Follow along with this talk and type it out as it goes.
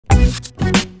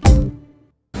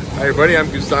Hi everybody, I'm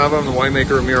Gustavo. I'm the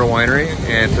winemaker at Mira Winery,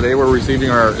 and today we're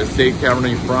receiving our estate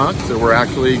Cabernet Franc. So we're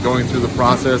actually going through the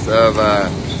process of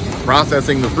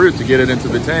processing the fruit to get it into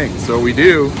the tank. So what we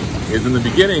do is, in the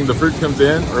beginning, the fruit comes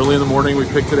in early in the morning. We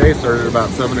pick today, started at about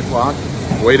 7 o'clock,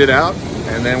 wait it out,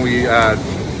 and then we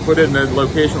put it in a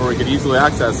location where we could easily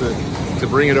access it to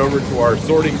bring it over to our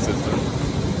sorting system.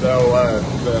 So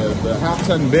the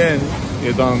half-ton bin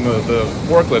is on the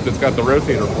forklift. It's got the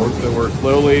rotator fork, so we're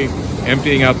slowly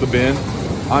emptying out the bin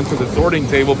onto the sorting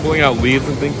table, pulling out leaves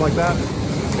and things like that.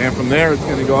 And from there, it's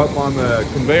going to go up on the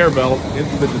conveyor belt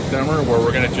into the destemmer, where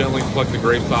we're going to gently pluck the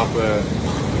grapes off the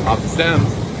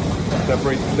stems,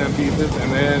 separate the stem pieces,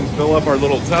 and then fill up our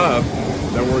little tub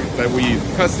that we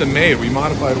custom made. We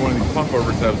modified one of these pump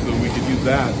over tubs so we could use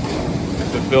that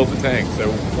to fill the tank. So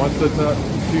once the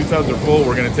two tubs are full,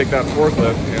 we're going to take that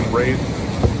forklift and raise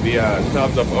the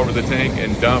tubs up over the tank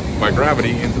and dump by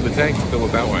gravity into the tank and fill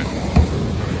it that way.